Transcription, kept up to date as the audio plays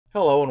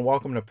Hello and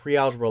welcome to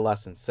Pre-Algebra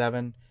Lesson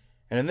 7,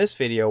 and in this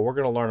video we're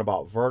going to learn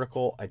about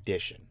vertical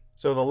addition.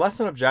 So the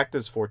lesson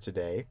objectives for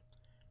today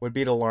would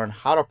be to learn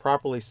how to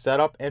properly set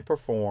up and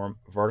perform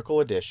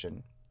vertical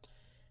addition,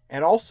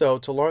 and also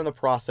to learn the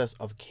process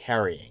of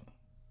carrying.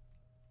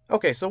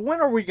 Okay, so when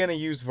are we going to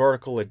use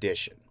vertical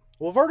addition?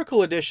 Well,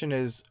 vertical addition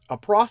is a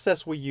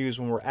process we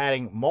use when we're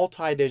adding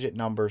multi-digit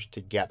numbers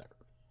together.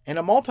 And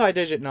a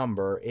multi-digit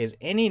number is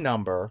any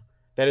number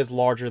that is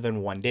larger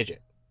than one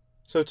digit.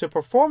 So to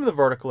perform the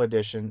vertical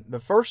addition,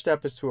 the first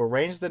step is to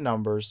arrange the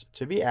numbers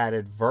to be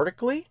added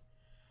vertically,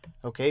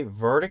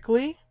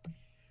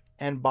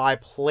 and by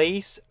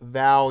place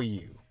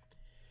value.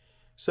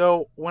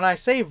 So when I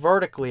say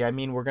vertically, I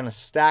mean we're going to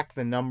stack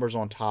the numbers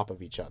on top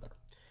of each other.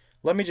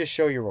 Let me just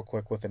show you real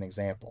quick with an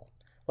example.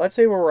 Let's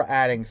say we're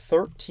adding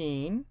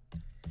 13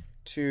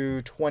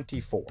 to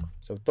 24.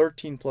 So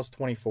 13 plus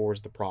 24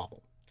 is the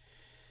problem.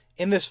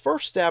 In this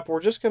first step,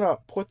 we're just going to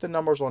put the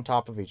numbers on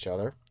top of each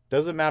other.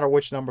 Doesn't matter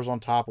which number's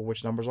on top or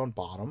which number's on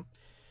bottom.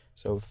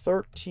 So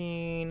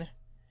 13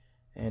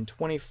 and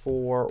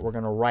 24, we're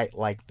going to write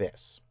like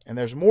this. And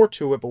there's more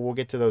to it, but we'll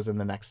get to those in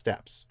the next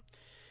steps.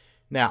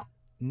 Now,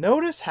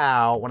 notice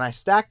how when I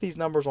stack these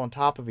numbers on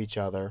top of each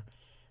other,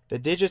 the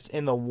digits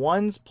in the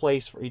ones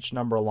place for each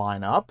number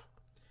line up,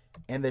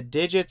 and the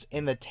digits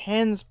in the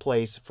tens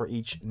place for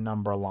each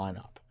number line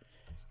up.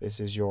 This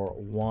is your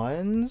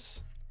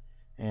ones,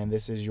 and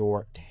this is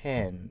your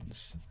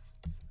tens.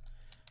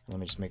 Let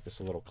me just make this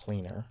a little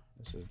cleaner.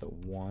 This is the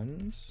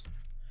ones.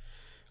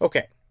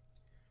 Okay,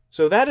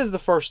 so that is the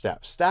first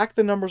step. Stack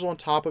the numbers on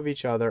top of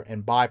each other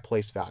and by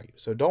place value.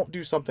 So don't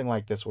do something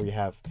like this where you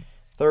have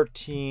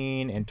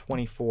 13 and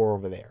 24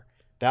 over there.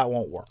 That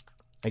won't work.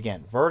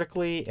 Again,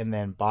 vertically and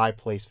then by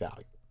place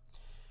value.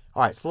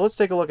 All right, so let's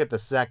take a look at the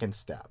second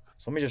step.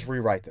 So let me just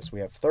rewrite this.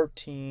 We have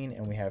 13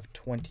 and we have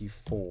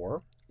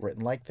 24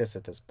 written like this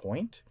at this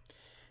point.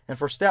 And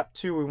for step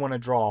 2, we want to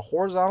draw a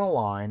horizontal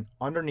line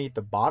underneath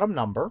the bottom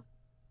number.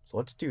 So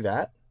let's do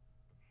that.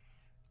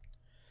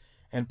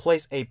 And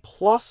place a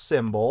plus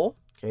symbol.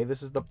 Okay,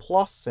 this is the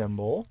plus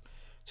symbol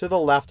to the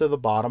left of the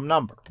bottom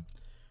number.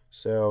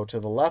 So to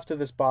the left of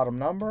this bottom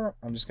number,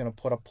 I'm just going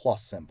to put a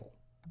plus symbol.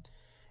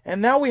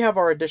 And now we have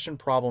our addition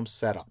problem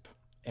set up.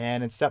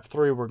 And in step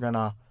 3, we're going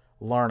to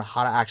learn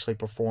how to actually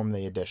perform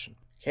the addition.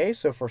 Okay,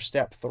 so for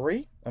step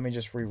 3, let me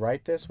just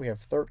rewrite this. We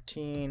have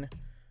 13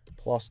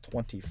 plus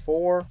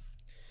 24.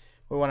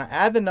 We want to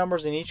add the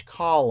numbers in each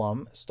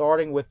column,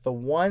 starting with the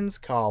ones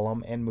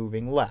column and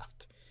moving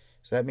left.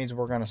 So that means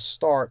we're going to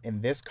start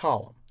in this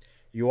column.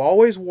 You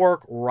always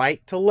work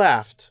right to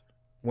left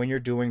when you're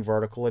doing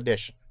vertical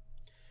addition.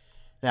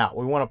 Now,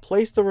 we want to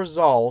place the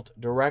result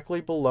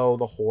directly below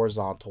the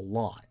horizontal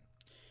line.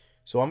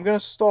 So I'm going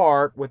to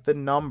start with the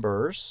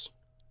numbers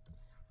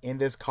in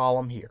this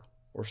column here.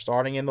 We're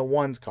starting in the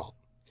ones column.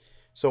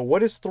 So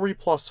what is 3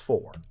 plus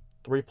 4?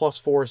 3 plus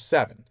 4 is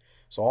 7.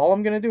 So all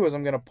I'm going to do is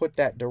I'm going to put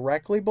that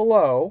directly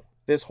below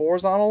this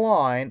horizontal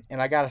line,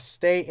 and I got to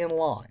stay in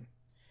line.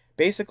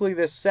 Basically,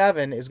 this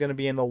 7 is going to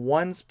be in the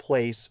ones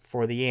place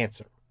for the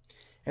answer.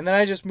 And then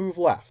I just move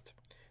left.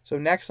 So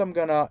next I'm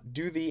going to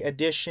do the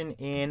addition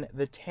in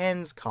the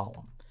tens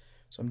column.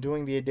 So I'm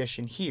doing the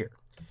addition here.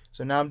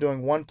 So now I'm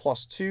doing 1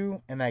 plus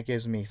 2, and that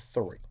gives me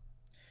 3.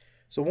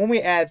 So when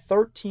we add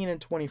 13 and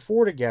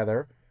 24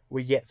 together,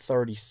 we get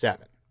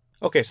 37.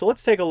 Okay, so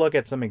let's take a look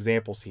at some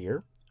examples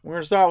here. We're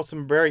going to start with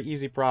some very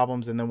easy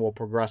problems, and then we'll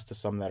progress to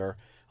some that are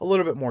a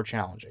little bit more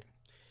challenging.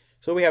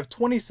 So we have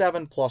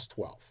 27 plus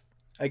 12.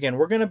 Again,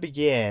 we're going to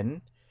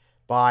begin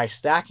by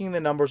stacking the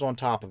numbers on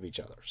top of each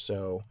other.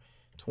 So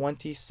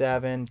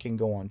 27 can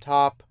go on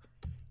top,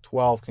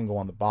 12 can go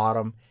on the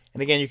bottom.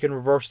 And again, you can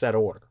reverse that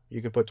order.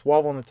 You could put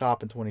 12 on the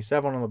top and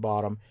 27 on the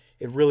bottom.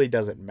 It really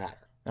doesn't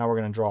matter. Now we're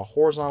going to draw a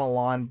horizontal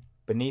line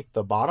beneath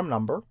the bottom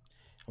number, and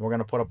we're going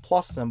to put a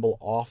plus symbol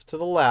off to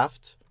the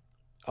left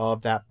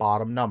of that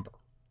bottom number.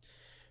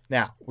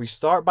 Now, we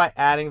start by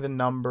adding the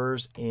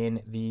numbers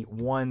in the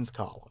ones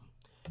column.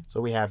 So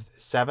we have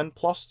 7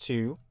 plus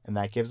 2, and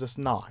that gives us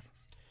 9.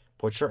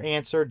 Put your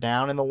answer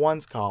down in the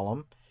ones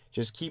column.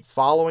 Just keep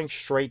following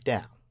straight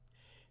down.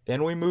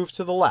 Then we move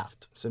to the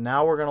left. So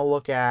now we're going to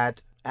look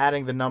at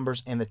adding the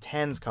numbers in the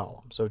tens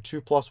column. So 2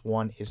 plus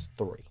 1 is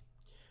 3.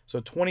 So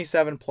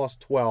 27 plus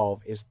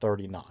 12 is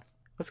 39.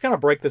 Let's kind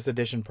of break this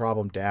addition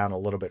problem down a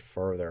little bit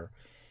further.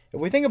 If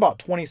we think about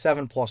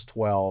 27 plus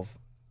 12,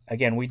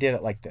 again, we did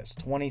it like this.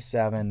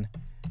 27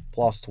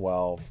 plus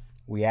 12.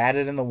 We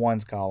added in the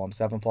ones column.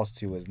 7 plus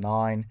 2 is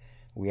 9.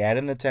 We add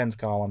in the tens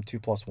column. 2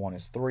 plus 1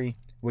 is 3.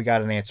 We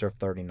got an answer of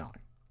 39.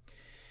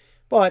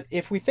 But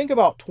if we think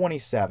about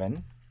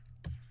 27,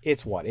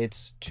 it's what?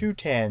 It's 2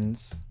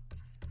 tens,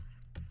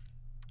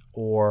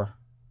 or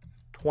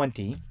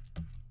 20,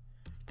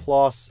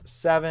 plus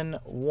 7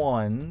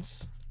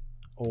 ones,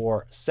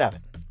 or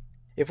 7.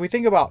 If we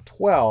think about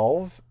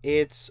 12,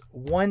 it's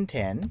 1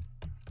 10,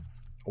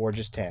 or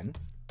just 10,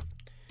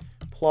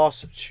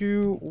 plus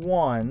 2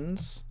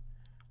 ones,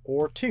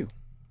 or 2.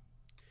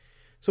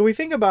 So we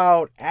think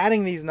about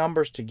adding these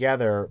numbers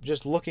together,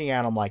 just looking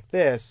at them like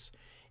this,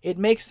 it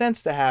makes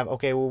sense to have,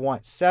 okay, we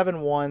want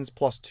 7 ones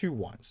plus 2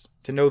 ones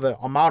to know the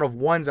amount of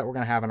ones that we're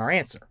going to have in our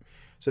answer.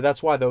 So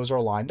that's why those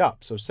are lined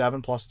up. So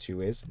 7 plus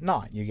 2 is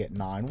 9. You get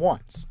 9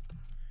 ones.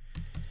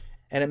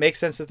 And it makes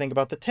sense to think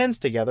about the tens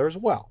together as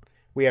well.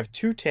 We have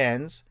 2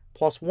 tens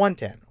plus 1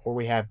 10, or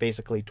we have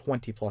basically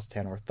 20 plus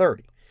 10, or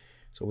 30.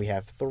 So we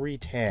have 3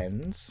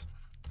 tens.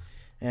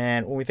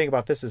 And when we think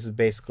about this, this is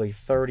basically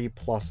 30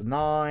 plus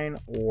 9,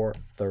 or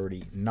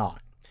 39.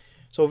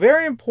 So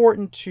very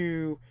important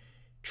to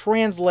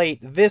translate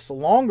this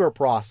longer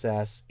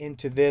process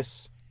into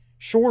this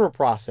shorter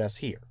process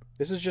here.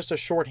 This is just a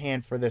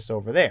shorthand for this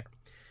over there.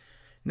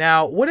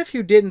 Now, what if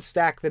you didn't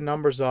stack the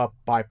numbers up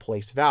by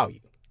place value?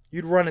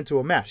 You'd run into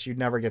a mess. You'd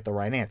never get the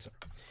right answer.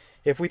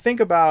 If we think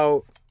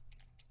about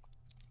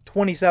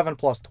 27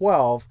 plus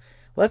 12,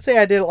 let's say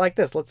I did it like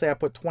this. Let's say I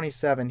put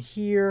 27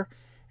 here,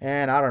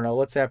 and I don't know,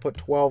 let's say I put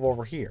 12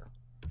 over here.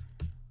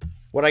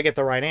 Would I get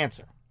the right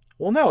answer?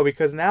 Well, no,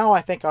 because now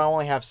I think I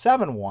only have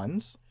 7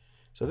 ones,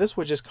 so this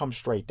would just come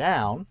straight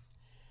down.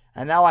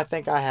 And now I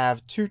think I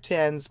have 2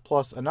 tens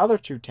plus another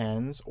 2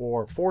 tens,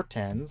 or 4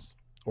 tens,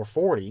 or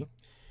 40,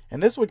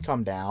 and this would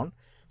come down.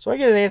 So I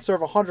get an answer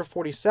of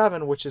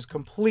 147, which is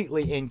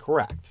completely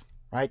incorrect,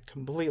 right?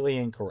 Completely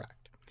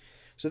incorrect.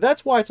 So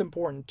that's why it's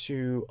important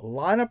to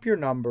line up your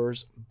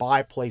numbers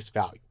by place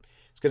value.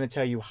 It's going to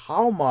tell you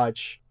how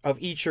much of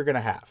each you're going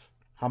to have.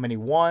 How many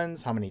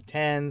ones, how many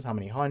tens, how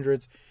many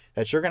hundreds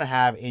that you're going to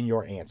have in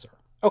your answer.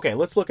 Okay,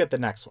 let's look at the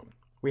next one.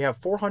 We have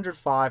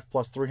 405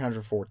 plus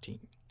 314.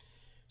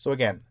 So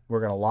again, we're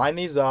going to line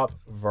these up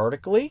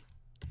vertically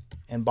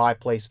and by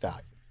place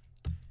value.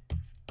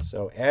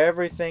 So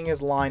everything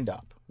is lined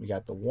up. We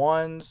got the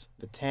ones,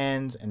 the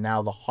tens, and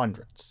now the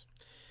hundreds.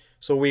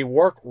 So we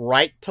work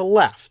right to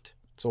left.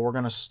 So we're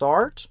going to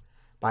start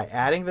by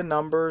adding the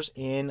numbers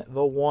in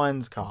the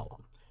ones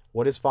column.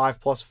 What is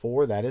 5 plus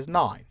 4? That is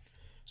 9.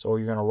 So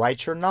you're going to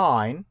write your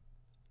 9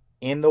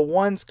 in the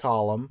ones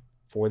column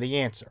for the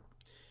answer.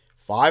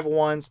 5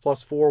 ones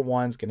plus 4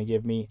 ones is going to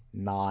give me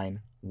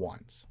 9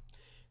 ones.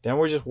 Then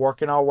we're just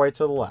working our way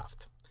to the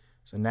left.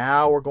 So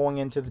now we're going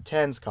into the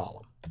tens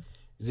column.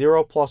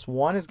 0 plus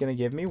 1 is going to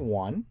give me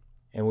 1.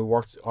 And we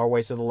worked our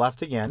way to the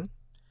left again.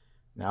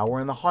 Now we're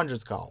in the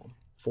hundreds column.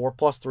 4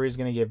 plus 3 is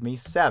going to give me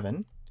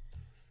 7.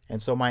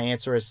 And so my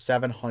answer is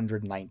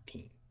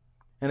 719.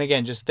 And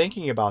again, just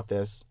thinking about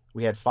this,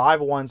 we had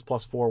 5 ones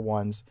plus 4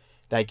 ones.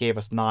 That gave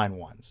us 9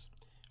 ones.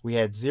 We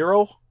had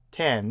 0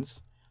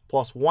 tens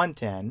plus 1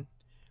 10,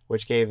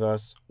 which gave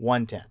us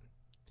 1 10.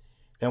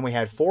 Then we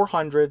had 4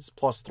 hundreds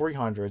plus 3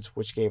 hundreds,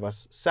 which gave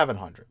us 7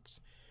 hundreds.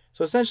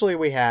 So essentially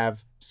we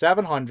have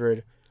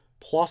 700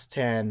 plus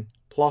 10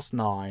 plus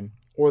 9,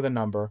 or the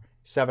number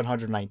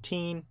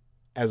 719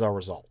 as our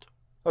result.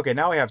 Okay,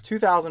 now we have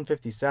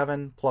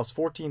 2,057 plus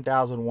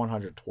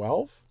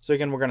 14,112. So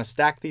again, we're going to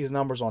stack these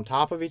numbers on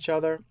top of each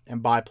other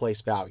and by place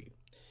value.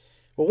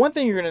 But one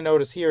thing you're going to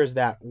notice here is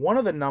that one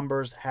of the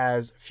numbers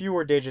has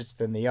fewer digits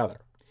than the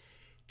other.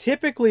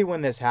 Typically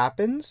when this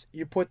happens,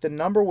 you put the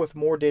number with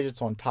more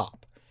digits on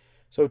top.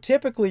 So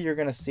typically you're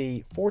going to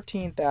see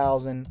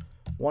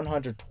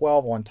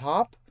 14,112 on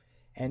top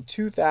and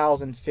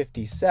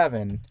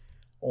 2,057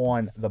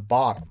 on the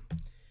bottom.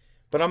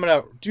 But I'm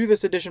going to do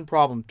this addition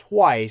problem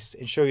twice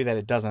and show you that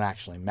it doesn't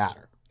actually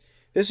matter.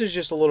 This is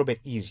just a little bit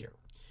easier.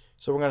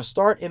 So we're going to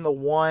start in the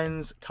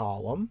ones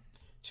column.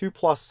 2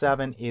 plus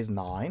 7 is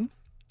 9.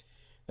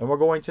 Then we're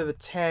going to the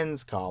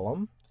tens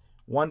column.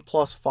 1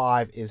 plus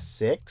 5 is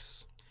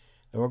 6.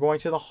 Then we're going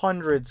to the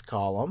hundreds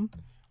column.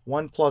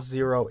 1 plus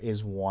 0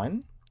 is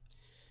 1.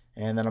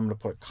 And then I'm going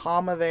to put a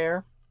comma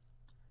there.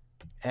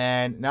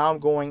 And now I'm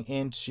going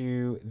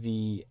into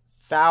the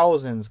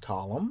thousands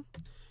column.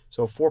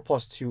 So 4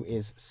 plus 2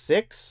 is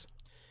 6.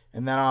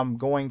 And then I'm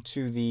going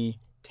to the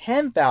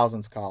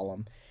 10,000s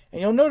column. And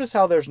you'll notice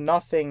how there's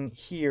nothing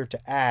here to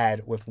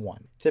add with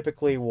 1.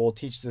 Typically, we'll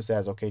teach this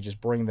as, okay,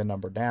 just bring the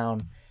number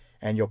down,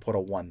 and you'll put a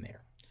 1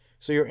 there.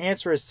 So your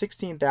answer is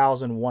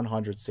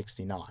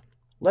 16,169.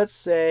 Let's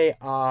say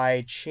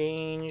I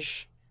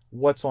change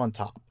what's on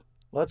top.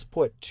 Let's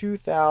put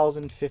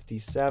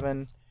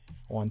 2,057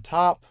 on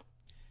top,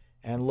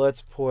 and let's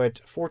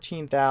put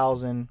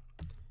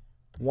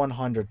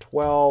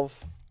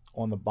 14,112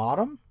 on the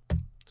bottom.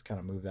 Let's kind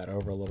of move that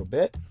over a little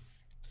bit.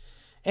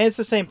 And it's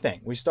the same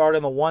thing. We start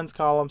in the ones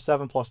column.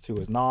 7 plus 2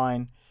 is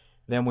 9.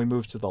 Then we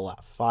move to the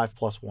left. 5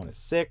 plus 1 is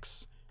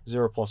 6.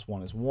 0 plus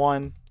 1 is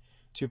 1.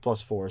 2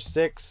 plus 4 is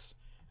 6.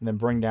 And then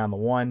bring down the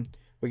 1.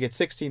 We get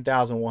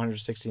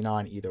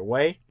 16,169 either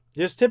way.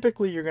 Just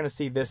typically, you're going to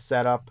see this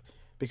setup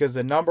because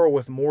the number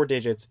with more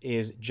digits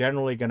is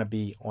generally going to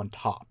be on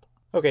top.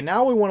 Okay,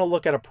 now we want to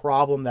look at a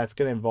problem that's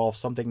going to involve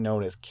something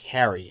known as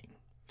carrying.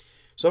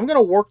 So I'm going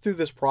to work through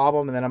this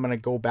problem, and then I'm going to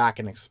go back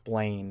and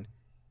explain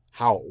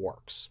how it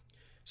works.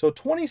 So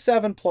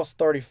 27 plus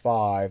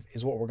 35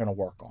 is what we're going to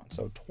work on.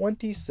 So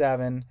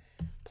 27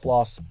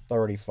 plus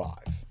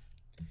 35.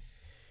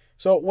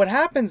 So what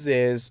happens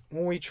is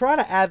when we try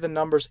to add the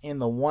numbers in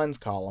the ones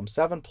column,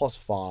 7 plus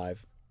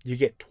 5, you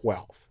get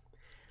 12.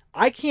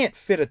 I can't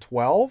fit a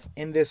 12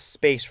 in this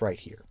space right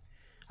here.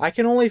 I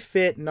can only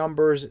fit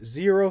numbers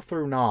 0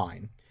 through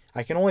 9.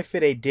 I can only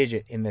fit a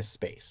digit in this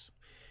space.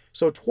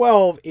 So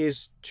 12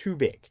 is too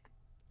big.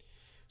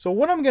 So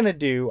what I'm going to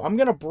do, I'm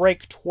going to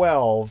break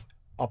 12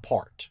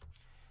 apart.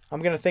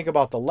 I'm going to think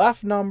about the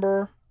left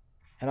number,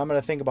 and I'm going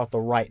to think about the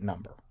right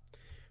number.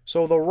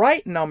 So the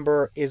right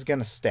number is going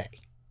to stay.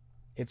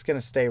 It's going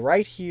to stay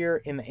right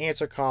here in the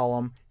answer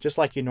column, just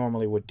like you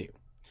normally would do.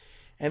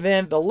 And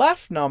then the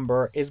left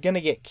number is going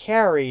to get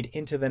carried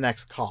into the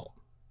next column.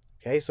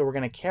 Okay, so we're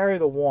going to carry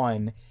the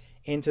 1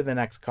 into the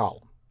next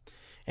column.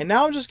 And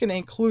now I'm just going to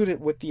include it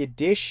with the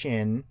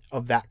addition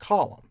of that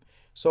column.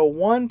 So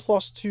 1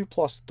 plus 2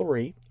 plus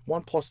 3.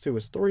 1 plus 2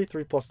 is 3.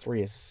 3 plus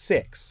 3 is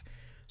 6.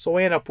 So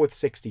we end up with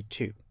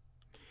 62.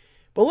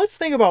 But let's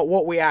think about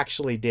what we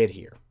actually did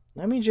here.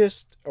 Let me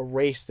just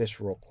erase this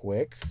real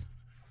quick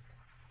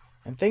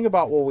and think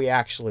about what we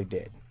actually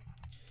did.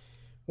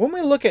 When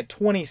we look at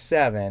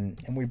 27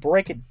 and we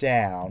break it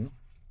down,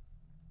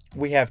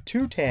 we have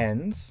 2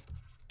 10s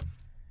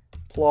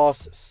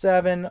plus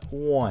 7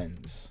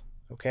 1s.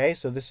 Okay,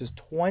 so this is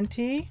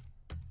 20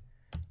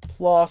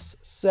 plus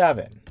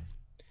 7.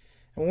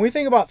 And when we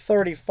think about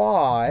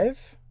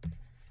 35,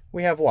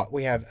 we have what?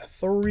 We have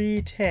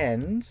 3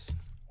 10s,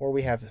 or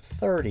we have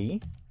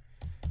 30,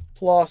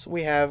 plus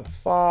we have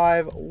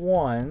 5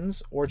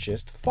 1s, or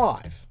just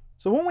 5.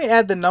 So when we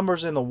add the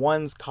numbers in the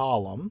ones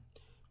column,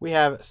 we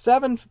have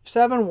 7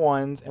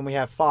 1s and we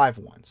have 5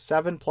 1s.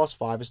 7 plus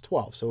 5 is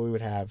 12, so we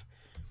would have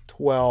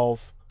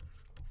 12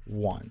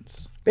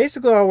 1s.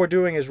 Basically, all we're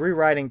doing is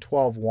rewriting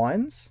 12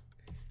 1s.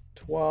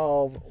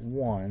 12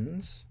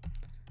 1s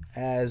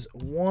as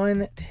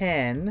 1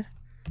 10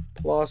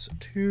 plus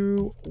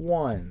 2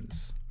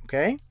 1s.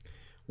 Okay?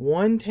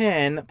 1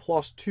 10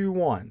 plus 2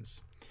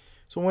 1s.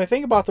 So when we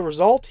think about the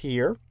result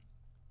here,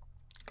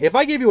 if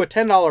I give you a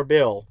 $10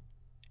 bill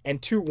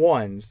and 2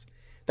 1s,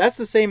 that's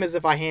the same as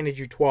if I handed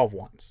you 12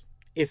 1s.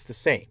 It's the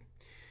same.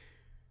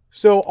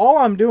 So all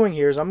I'm doing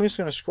here is I'm just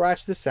going to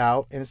scratch this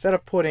out, and instead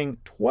of putting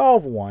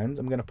 12 1s,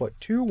 I'm going to put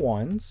 2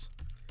 1s,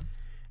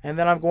 and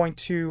then I'm going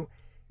to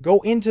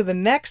go into the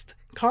next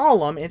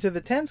column, into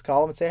the tens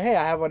column, and say, hey,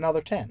 I have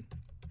another 10.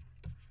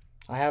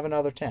 I have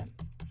another 10.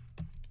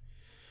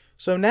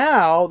 So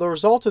now the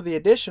result of the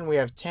addition, we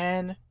have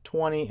 10,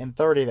 20, and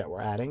 30 that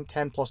we're adding.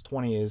 10 plus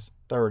 20 is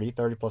 30.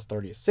 30 plus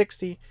 30 is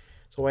 60.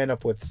 So we end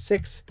up with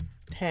 6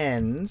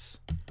 10s,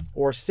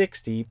 or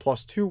 60,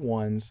 plus 2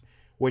 1s,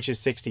 which is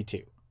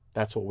 62.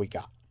 That's what we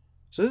got.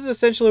 So this is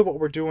essentially what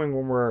we're doing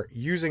when we're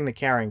using the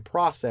carrying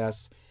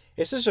process.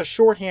 It's just a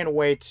shorthand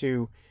way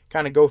to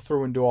kind of go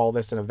through and do all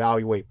this and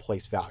evaluate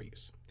place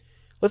values.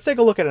 Let's take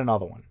a look at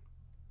another one.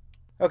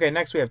 Okay,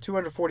 next we have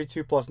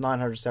 242 plus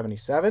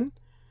 977.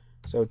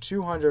 So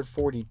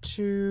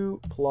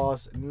 242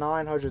 plus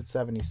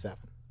 977.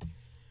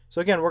 So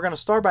again, we're going to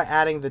start by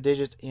adding the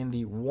digits in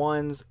the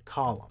ones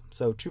column.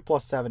 So 2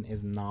 plus 7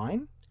 is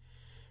 9.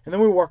 And then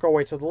we work our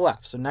way to the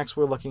left. So next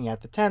we're looking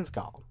at the tens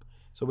column.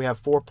 So we have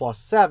 4 plus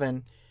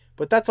 7,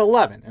 but that's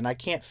 11. And I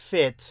cannot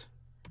fit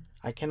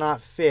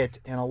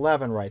an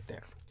 11 right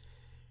there.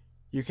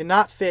 You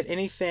cannot fit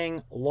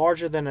anything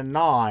larger than a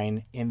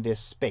 9 in this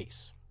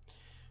space.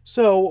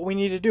 So what we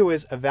need to do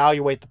is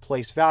evaluate the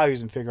place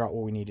values and figure out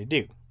what we need to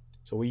do.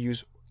 So we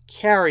use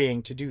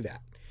carrying to do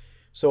that.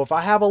 So if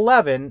I have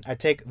 11, I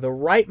take the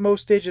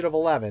rightmost digit of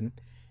 11,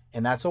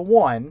 and that's a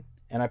 1,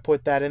 and I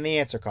put that in the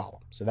answer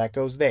column. So that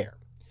goes there.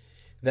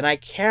 Then I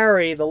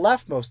carry the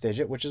leftmost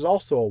digit, which is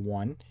also a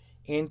 1,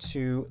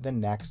 into the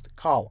next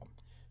column.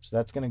 So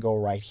that's going to go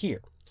right here.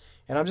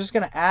 And I'm just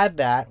going to add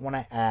that when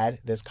I add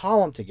this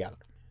column together.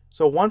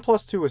 So 1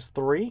 plus 2 is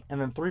 3,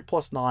 and then 3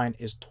 plus 9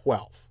 is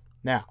 12.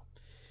 Now,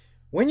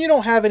 when you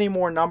don't have any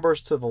more numbers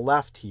to the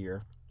left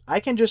here, I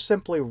can just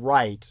simply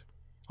write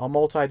a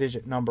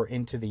multi-digit number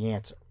into the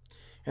answer.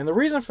 And the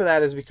reason for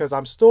that is because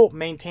I'm still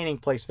maintaining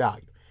place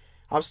value.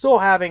 I'm still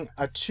having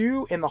a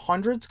 2 in the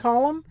hundreds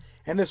column,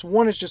 and this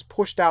 1 is just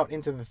pushed out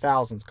into the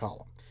thousands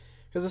column.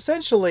 Because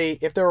essentially,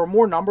 if there were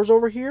more numbers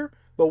over here,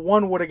 the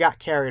 1 would have got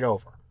carried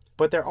over.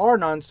 But there are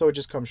none, so it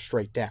just comes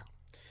straight down.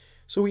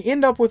 So we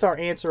end up with our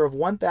answer of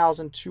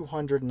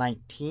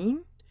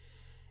 1,219.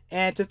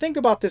 And to think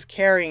about this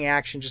carrying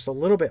action just a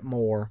little bit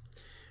more,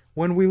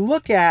 when we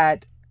look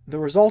at the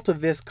result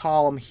of this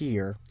column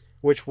here,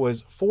 which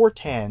was 4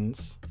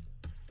 10s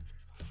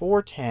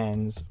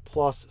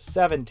plus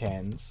 7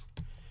 10s,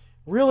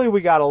 really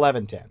we got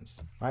 11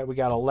 10s, right? We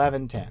got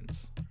 11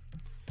 10s,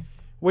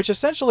 which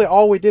essentially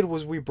all we did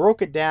was we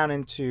broke it down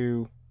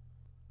into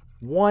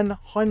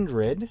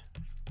 100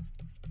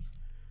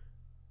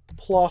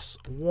 plus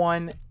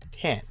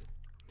 110.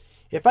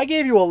 If I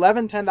gave you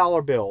 11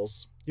 $10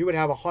 bills, you would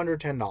have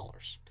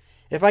 $110.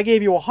 If I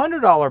gave you a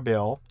 $100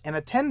 bill and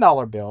a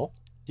 $10 bill,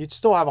 you'd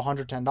still have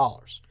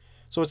 $110.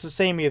 So it's the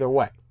same either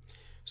way.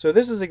 So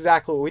this is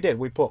exactly what we did.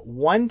 We put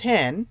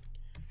 110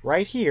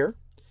 right here,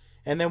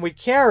 and then we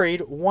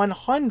carried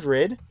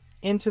 100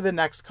 into the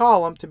next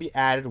column to be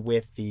added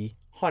with the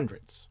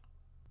hundreds.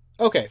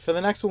 Okay, for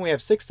the next one we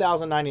have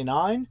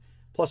 6,099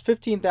 plus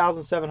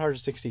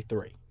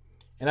 15,763.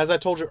 And as I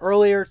told you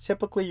earlier,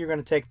 typically you're going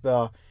to take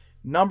the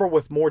number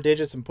with more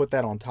digits and put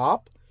that on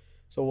top.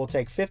 So we'll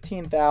take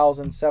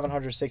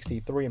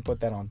 15,763 and put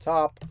that on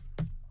top.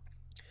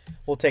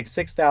 We'll take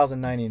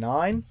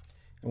 6,099 and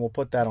we'll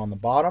put that on the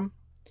bottom.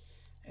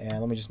 And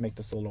let me just make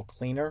this a little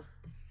cleaner.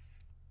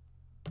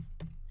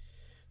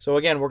 So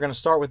again, we're going to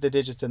start with the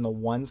digits in the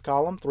ones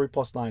column. 3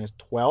 plus 9 is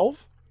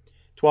 12.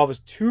 12 is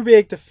too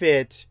big to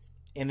fit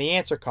in the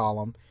answer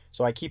column.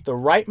 So I keep the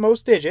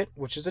rightmost digit,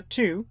 which is a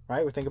 2,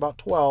 right? We think about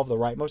 12. The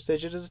rightmost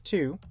digit is a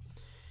 2.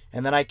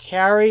 And then I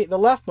carry the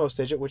leftmost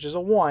digit, which is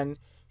a 1,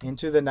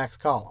 into the next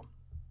column.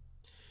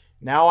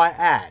 Now I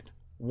add.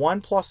 1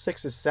 plus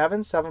 6 is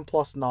 7. 7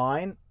 plus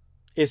 9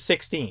 is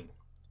 16.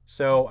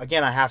 So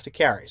again, I have to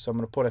carry. So I'm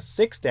going to put a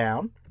 6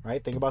 down,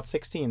 right? Think about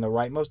 16. The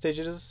rightmost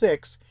digit is a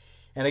 6.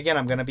 And again,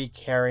 I'm going to be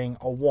carrying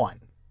a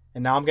 1.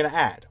 And now I'm going to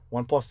add.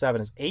 1 plus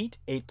 7 is 8.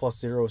 8 plus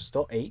 0 is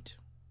still 8.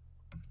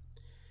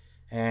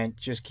 And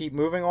just keep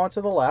moving on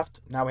to the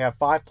left. Now we have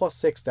 5 plus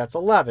 6, that's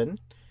 11.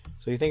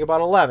 So you think about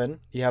 11,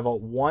 you have a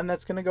 1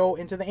 that's going to go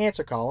into the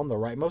answer column, the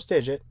rightmost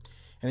digit.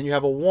 And then you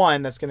have a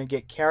 1 that's going to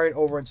get carried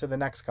over into the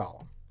next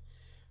column.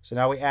 So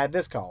now we add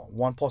this column.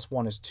 1 plus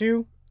 1 is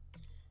 2.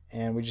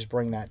 And we just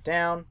bring that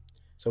down.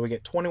 So we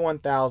get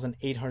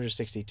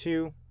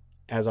 21,862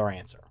 as our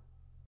answer.